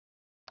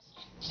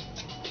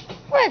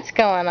What's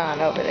going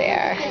on over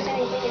there?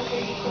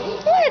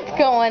 What's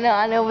going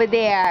on over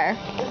there?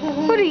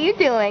 What are you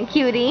doing,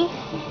 cutie?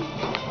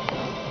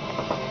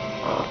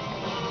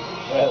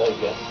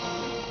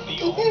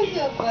 You're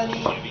so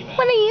funny.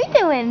 What are you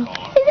doing? Is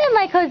that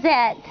my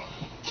Cosette?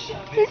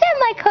 Is that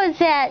my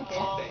Cosette?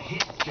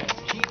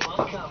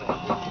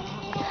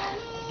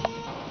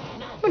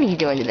 What are you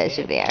doing to this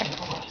over there?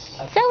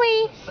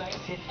 Zoe!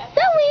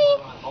 Zoe!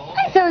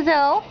 Hi,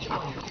 Zozo!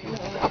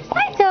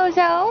 Hi,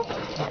 Zozo!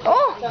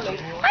 Oh!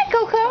 Hi,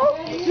 Coco!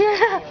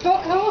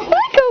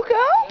 Hi,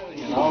 Coco!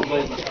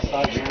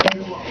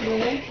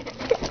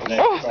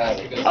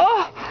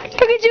 Oh!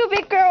 Look at you,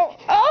 big girl!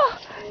 Oh!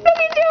 Look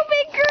at you,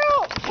 big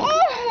girl! Oh!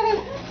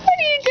 What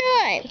are you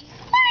doing?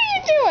 What are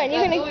you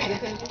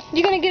doing?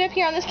 You gonna get up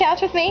here on this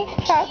couch with me?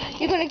 Huh?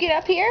 You gonna get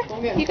up here?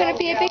 You gonna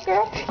be a big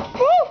girl?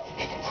 Woo!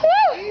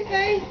 Woo!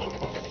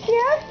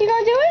 Yeah? You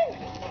gonna do it?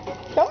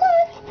 Come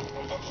on.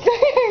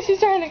 She's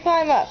trying to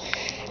climb up.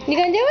 You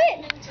gonna do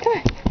it? Come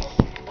on.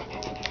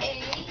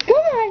 Come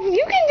on.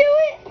 You can do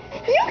it.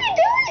 You can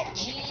do it.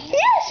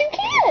 Yes, you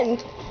can.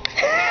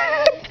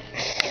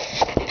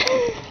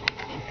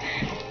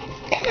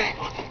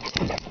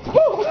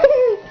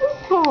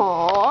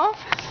 Aww.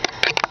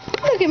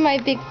 Look at my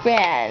big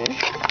friend. Look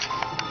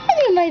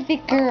at my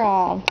big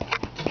girl.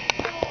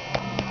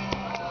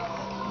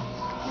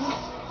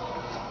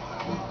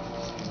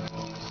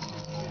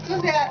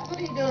 Cosette, what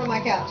are you doing on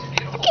my couch?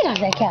 Get off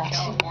that couch.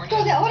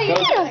 Cosette, what are you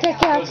doing? Get off that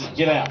couch.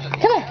 Get out.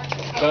 Come on.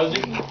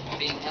 Cozy.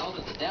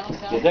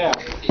 Get down.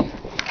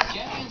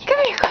 Come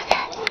here,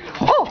 Cosette.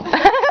 Oh.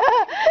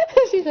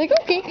 She's like,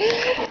 okay.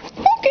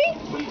 Okay.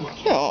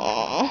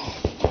 Aww.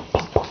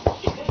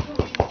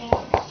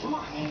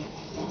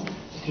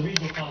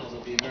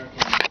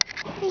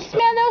 You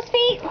smell those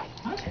feet?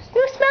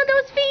 You smell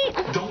those feet?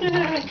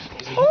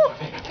 Oh.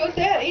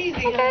 Cosette,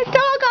 easy. I got a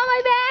dog on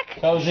my back.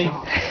 Cozy.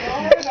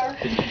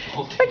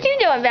 What you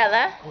doing,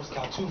 Bella?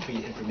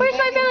 Where's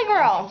my Bella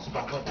girl?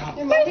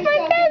 Where's my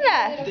Bella?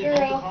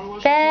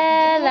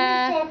 Bella.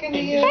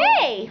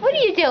 Hey, what are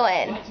you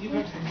doing?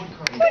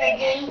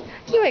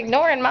 You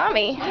ignoring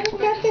mommy. I've got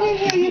that in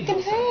here you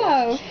can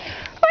have.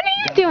 What are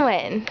you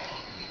doing?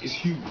 It's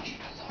huge.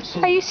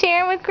 Are you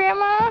sharing with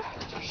Grandma?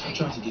 I'm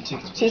trying to get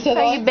tickets. She said,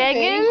 Are you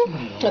begging?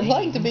 I'd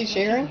like to be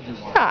sharing.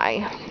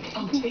 Hi.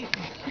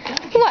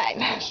 What?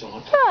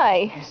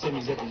 Hi.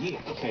 Semis every year.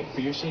 Okay,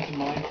 for your sake and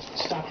mine,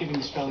 stop giving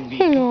the spelling bee.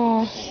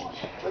 No.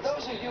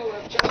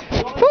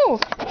 Ooh,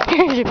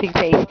 there's your big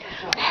face.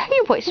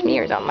 You put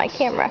smears on my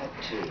camera.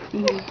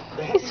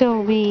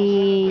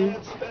 Zoe.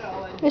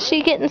 Is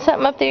she getting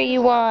something up there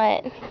you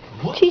want?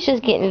 She's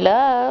just getting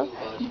love.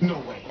 No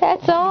way.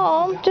 That's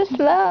all. Just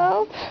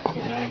love.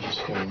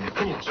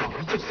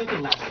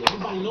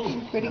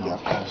 Pretty girl.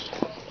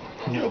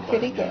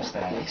 Pretty girl.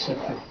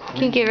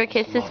 Can you give her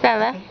kisses,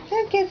 Bella? Can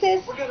I have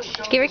kisses?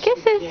 Give her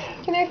kisses.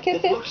 Can I have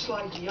kisses? Looks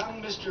like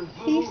young Mr.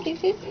 These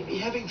kisses? may be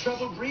having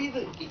trouble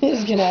breathing.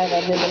 Who's gonna have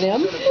an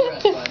M&M?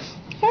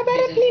 How about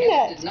a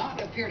peanut? Did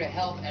not appear to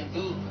help and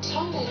move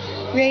tumbled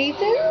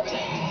Raisin?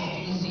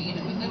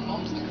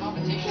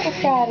 Oh,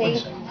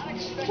 Scotty.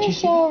 I'm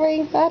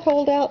sorry. I'd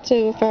hold out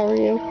too if I were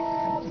you.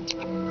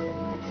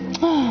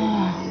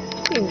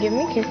 You can give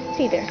me kisses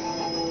either.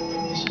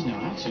 This is no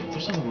accident.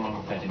 There's nothing wrong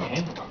with that in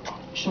hand.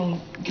 Sean,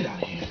 get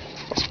out of here.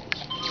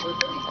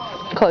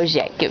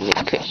 Cosette, give me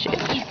kisses.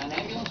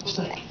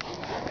 Stay.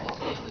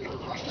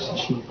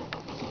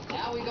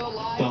 Now we go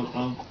live. Don't,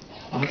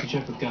 I'll have to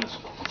check with Gus.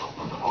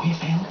 Are we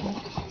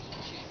available?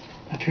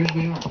 Appears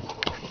we are.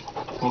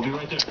 We'll be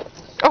right there.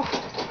 Oh,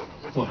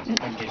 What?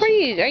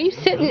 are you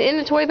sitting in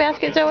the toy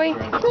basket, Zoe?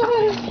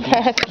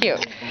 That's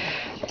cute.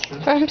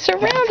 I'm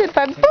surrounded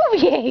by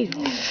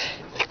Bouviers.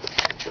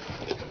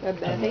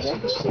 That's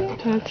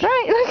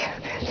right. Look,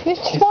 he's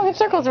just walking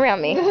circles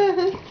around me.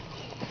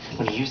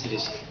 When he used it,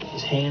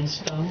 his hands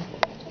stung.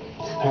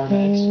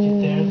 Paramedics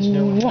get there, there's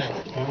no one there.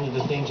 Apparently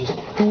the thing just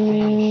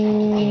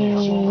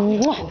vanished.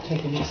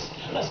 Taking this.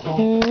 Let's go.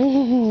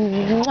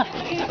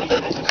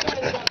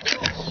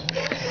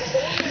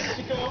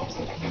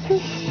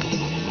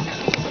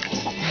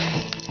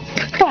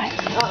 What?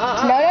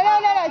 No.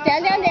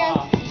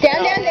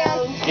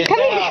 Down.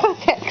 Come here,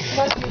 Cosette.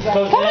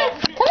 Come on.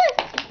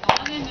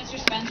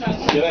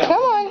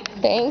 Come on.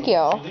 Thank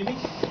you.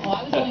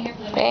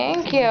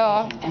 Thank you.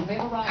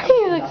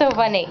 You look so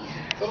funny.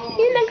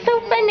 You look so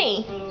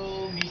funny.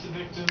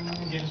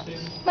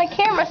 My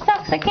camera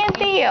sucks. I can't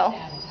see you.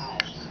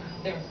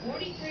 There are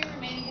 43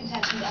 remaining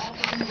contestants, all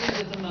concluded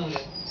with the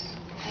motive.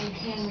 And you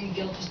can read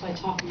guilt just by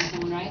talking to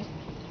someone, right?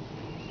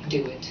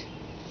 Do it.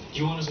 Do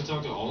you want us to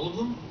talk to all of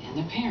them? And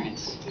their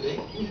parents. Today?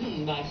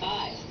 By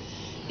 5.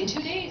 In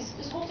 2 days,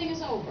 this whole thing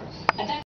is over. At that